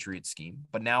that Patriots scheme,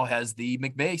 but now has the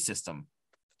McVay system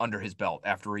under his belt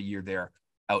after a year there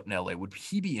out in LA. Would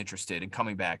he be interested in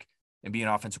coming back and being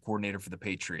an offensive coordinator for the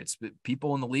Patriots?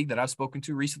 People in the league that I've spoken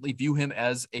to recently view him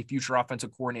as a future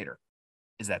offensive coordinator.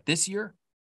 Is that this year?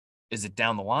 Is it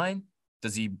down the line?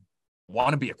 Does he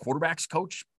want to be a quarterback's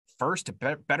coach first to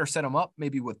better set him up,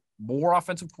 maybe with more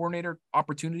offensive coordinator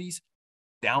opportunities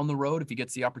down the road if he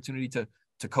gets the opportunity to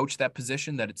coach that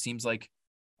position that it seems like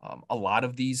a lot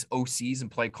of these OCs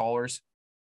and play callers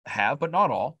have, but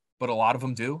not all, but a lot of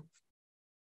them do?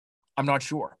 I'm not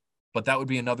sure, but that would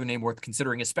be another name worth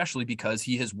considering, especially because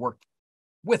he has worked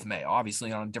with Mayo,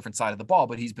 obviously on a different side of the ball,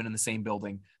 but he's been in the same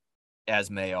building as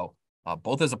Mayo,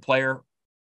 both as a player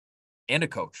and a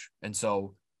coach. And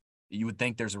so you would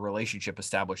think there's a relationship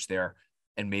established there,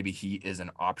 and maybe he is an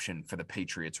option for the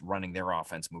Patriots running their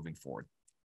offense moving forward.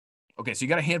 Okay, so you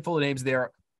got a handful of names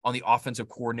there on the offensive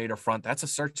coordinator front. That's a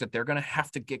search that they're going to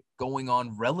have to get going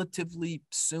on relatively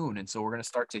soon. And so we're going to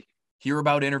start to hear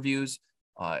about interviews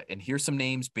and hear some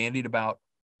names bandied about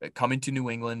coming to New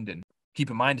England. And keep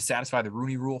in mind, to satisfy the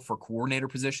Rooney Rule for coordinator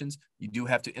positions, you do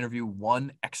have to interview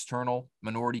one external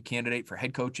minority candidate for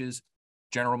head coaches,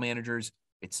 general managers.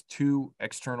 It's two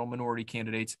external minority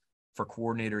candidates. For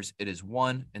coordinators, it is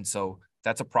one. And so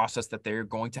that's a process that they're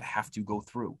going to have to go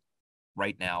through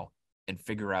right now and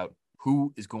figure out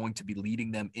who is going to be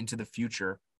leading them into the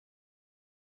future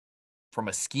from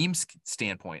a scheme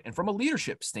standpoint and from a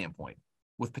leadership standpoint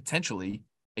with potentially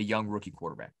a young rookie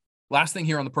quarterback. Last thing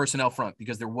here on the personnel front,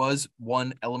 because there was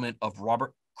one element of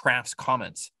Robert Kraft's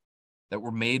comments that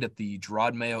were made at the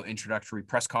Jerod Mayo introductory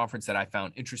press conference that I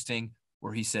found interesting,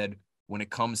 where he said, when it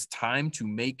comes time to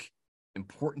make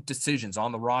important decisions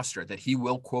on the roster, that he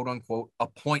will, quote unquote,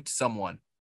 appoint someone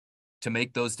to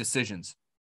make those decisions.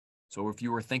 So if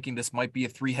you were thinking this might be a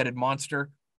three-headed monster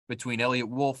between Elliott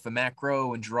Wolf and Matt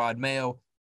Groh and Jerod Mayo,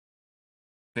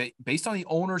 based on the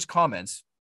owner's comments,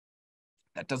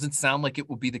 that doesn't sound like it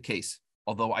will be the case.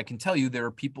 Although I can tell you there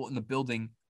are people in the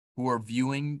building who are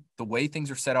viewing the way things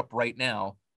are set up right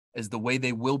now as the way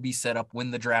they will be set up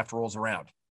when the draft rolls around.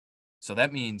 So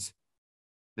that means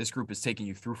this group is taking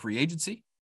you through free agency,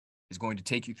 is going to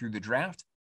take you through the draft,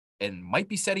 and might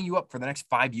be setting you up for the next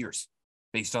 5 years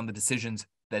based on the decisions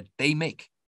that they make.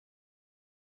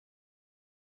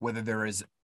 Whether there is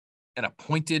an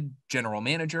appointed general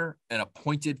manager, an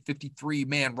appointed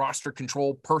 53-man roster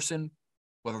control person,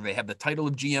 whether they have the title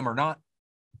of GM or not.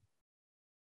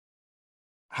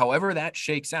 However that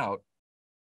shakes out,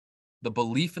 the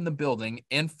belief in the building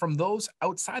and from those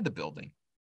outside the building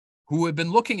who have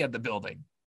been looking at the building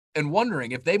and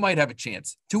wondering if they might have a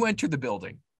chance to enter the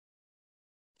building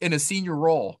in a senior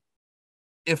role,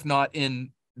 if not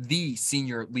in the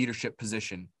senior leadership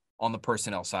position on the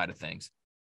personnel side of things.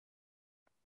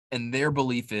 And their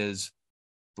belief is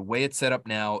the way it's set up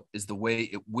now is the way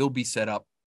it will be set up,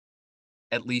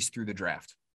 at least through the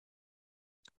draft.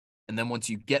 And then once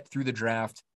you get through the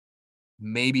draft,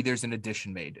 maybe there's an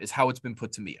addition made, is how it's been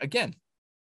put to me. Again,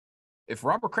 if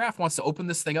Robert Kraft wants to open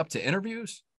this thing up to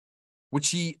interviews,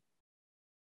 which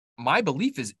my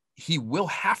belief is he will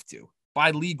have to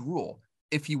by league rule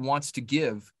if he wants to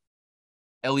give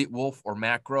Elliott Wolf or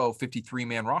Matt Groh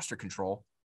 53-man roster control,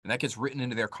 and that gets written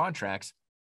into their contracts.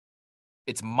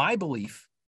 It's my belief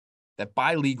that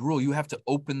by league rule, you have to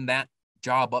open that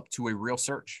job up to a real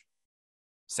search,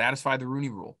 satisfy the Rooney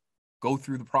Rule, go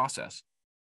through the process.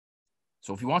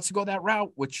 So if he wants to go that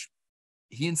route, which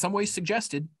he in some ways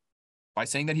suggested by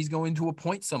saying that he's going to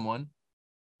appoint someone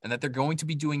and that they're going to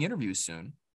be doing interviews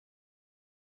soon,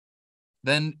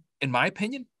 then in my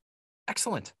opinion,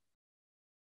 excellent.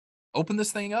 Open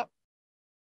this thing up.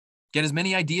 Get as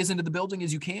many ideas into the building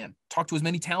as you can. Talk to as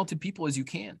many talented people as you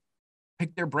can.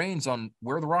 Pick their brains on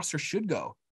where the roster should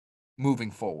go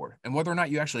moving forward and whether or not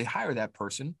you actually hire that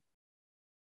person.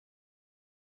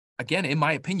 Again, in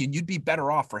my opinion, you'd be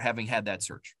better off for having had that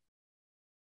search.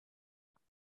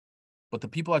 But the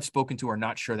people I've spoken to are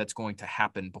not sure that's going to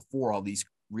happen before all these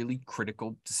really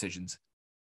critical decisions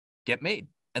get made.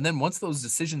 And then once those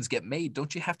decisions get made,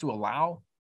 don't you have to allow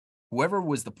whoever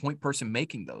was the point person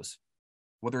making those,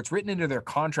 whether it's written into their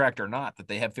contract or not, that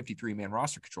they have 53-man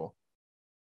roster control?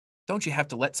 Don't you have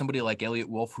to let somebody like Elliott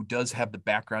Wolf, who does have the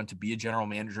background to be a general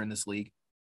manager in this league,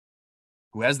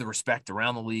 who has the respect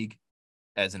around the league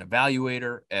as an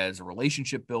evaluator, as a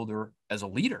relationship builder, as a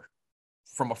leader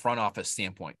from a front office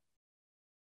standpoint?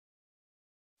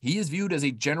 He is viewed as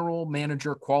a general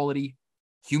manager quality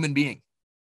human being.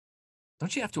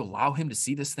 Don't you have to allow him to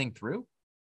see this thing through?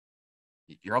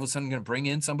 You're all of a sudden going to bring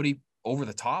in somebody over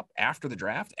the top after the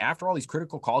draft, after all these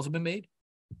critical calls have been made,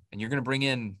 and you're going to bring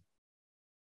in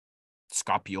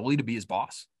Scott Pioli to be his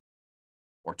boss,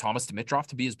 or Thomas Dimitroff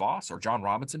to be his boss, or John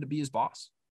Robinson to be his boss,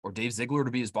 or Dave Ziegler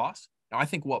to be his boss. Now, I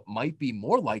think what might be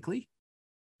more likely,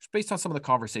 just based on some of the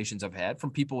conversations I've had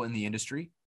from people in the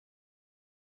industry,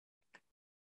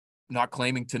 not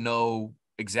claiming to know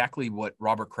exactly what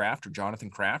Robert Kraft or Jonathan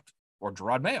Kraft or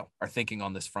Jerod Mayo are thinking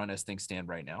on this front as things stand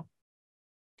right now.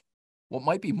 What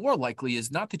might be more likely is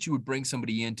not that you would bring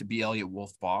somebody in to be Elliott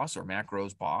Wolf's boss or Matt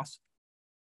Groh's boss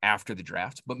after the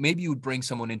draft, but maybe you would bring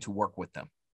someone in to work with them.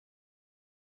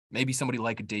 Maybe somebody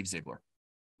like a Dave Ziegler,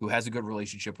 who has a good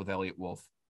relationship with Elliott Wolf,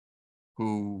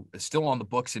 who is still on the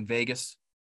books in Vegas,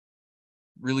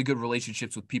 really good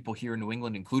relationships with people here in New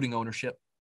England, including ownership.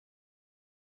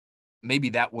 Maybe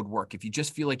that would work if you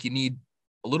just feel like you need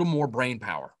a little more brain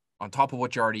power on top of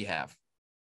what you already have.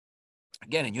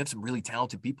 Again, and you have some really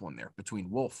talented people in there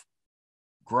between Wolf,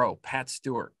 Groh, Pat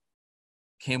Stewart,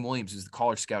 Cam Williams, who's the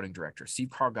college scouting director,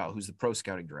 Steve Cargill, who's the pro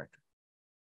scouting director.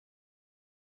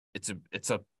 It's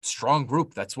a strong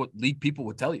group. That's what league people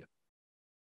would tell you.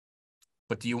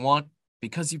 But do you want,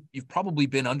 because you've probably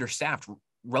been understaffed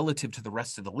relative to the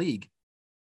rest of the league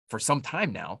for some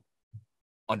time now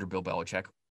under Bill Belichick,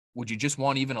 would you just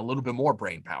want even a little bit more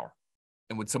brain power?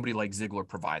 And would somebody like Ziegler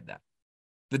provide that?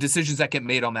 The decisions that get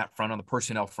made on that front, on the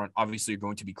personnel front, obviously are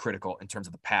going to be critical in terms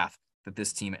of the path that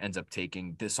this team ends up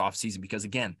taking this offseason. Because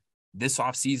again, this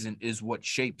offseason is what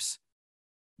shapes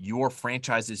your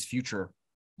franchise's future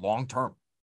long-term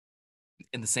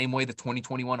in the same way the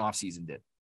 2021 offseason did,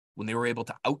 when they were able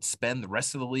to outspend the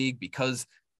rest of the league because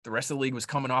the rest of the league was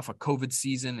coming off a COVID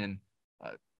season and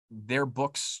their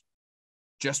books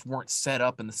just weren't set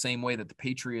up in the same way that the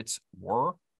Patriots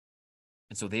were.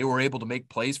 And so they were able to make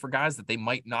plays for guys that they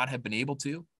might not have been able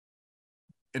to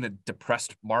in a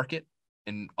depressed market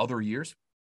in other years.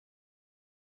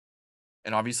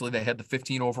 And obviously they had the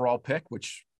 15 overall pick,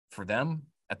 which for them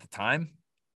at the time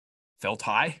felt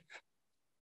high.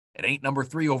 It ain't number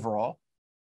 3 overall,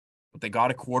 but they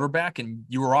got a quarterback and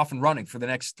you were off and running for the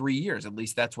next 3 years. At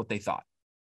least that's what they thought.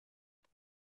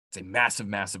 It's a massive,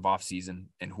 massive offseason.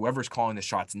 And whoever's calling the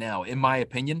shots now, in my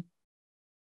opinion,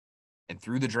 and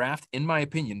through the draft, in my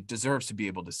opinion, deserves to be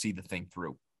able to see the thing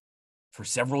through for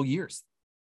several years.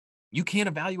 You can't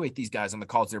evaluate these guys on the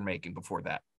calls they're making before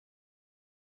that.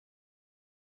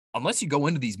 Unless you go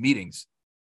into these meetings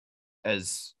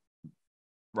as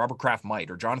Robert Kraft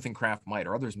might, or Jonathan Kraft might,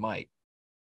 or others might,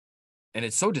 and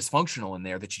it's so dysfunctional in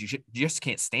there that you just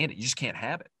can't stand it. You just can't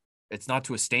have it. It's not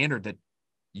to a standard that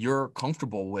you're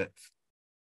comfortable with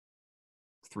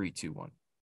 3, 2, 1.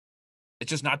 It's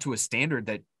just not to a standard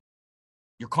that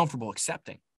you're comfortable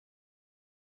accepting.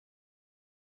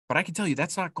 But I can tell you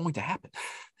that's not going to happen.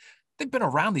 They've been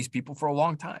around these people for a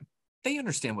long time. They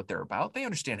understand what they're about. They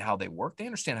understand how they work. They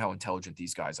understand how intelligent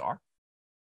these guys are.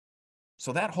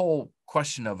 So that whole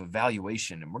question of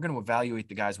evaluation, and we're going to evaluate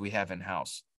the guys we have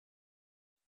in-house.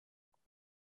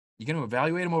 You're going to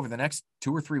evaluate them over the next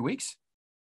 2 or 3 weeks?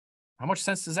 How much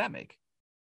sense does that make?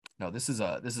 No, this is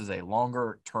a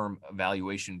longer-term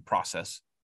evaluation process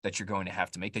that you're going to have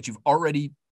to make, that you've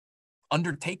already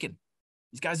undertaken.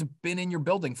 These guys have been in your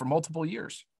building for multiple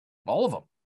years, all of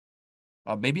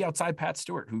them. Maybe outside Pat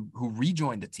Stewart, who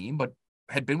rejoined the team, but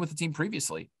had been with the team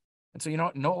previously. And so,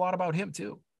 know a lot about him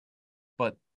too.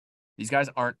 But these guys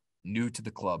aren't new to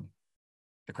the club.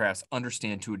 The Crafts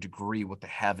understand to a degree what they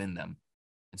have in them.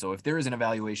 And so if there is an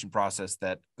evaluation process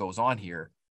that goes on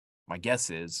here, my guess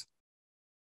is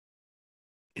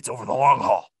it's over the long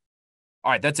haul.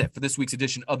 All right, that's it for this week's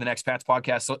edition of the Next Pats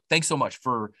podcast. So thanks so much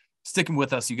for sticking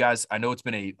with us, you guys. I know it's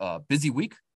been a busy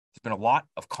week. There's been a lot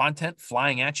of content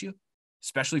flying at you,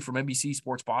 especially from NBC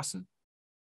Sports Boston.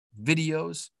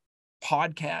 Videos,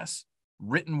 podcasts,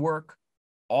 written work,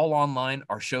 all online.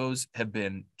 Our shows have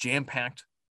been jam-packed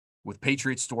with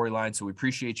Patriots storylines, so we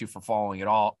appreciate you for following it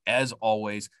all. As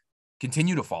always,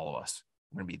 continue to follow us.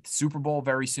 We're going to be at the Super Bowl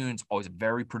very soon. It's always a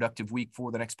very productive week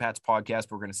for the Next Pats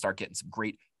podcast. We're going to start getting some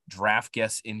great draft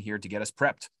guests in here to get us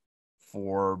prepped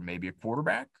for maybe a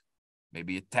quarterback,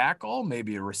 maybe a tackle,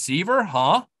 maybe a receiver.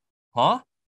 Huh? We're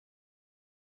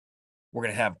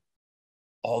going to have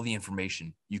all the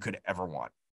information you could ever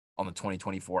want on the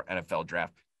 2024 NFL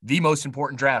draft. The most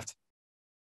important draft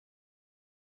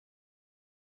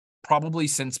probably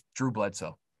since Drew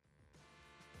Bledsoe.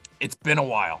 It's been a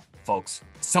while, folks.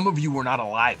 Some of you were not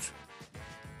alive.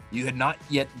 You had not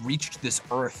yet reached this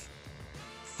earth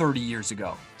 30 years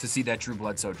ago to see that Drew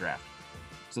Bledsoe draft.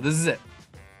 So this is it.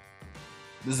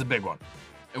 This is a big one.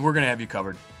 And we're going to have you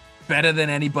covered. Better than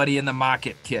anybody in the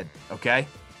market, kid. Okay?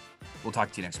 We'll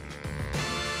talk to you next week.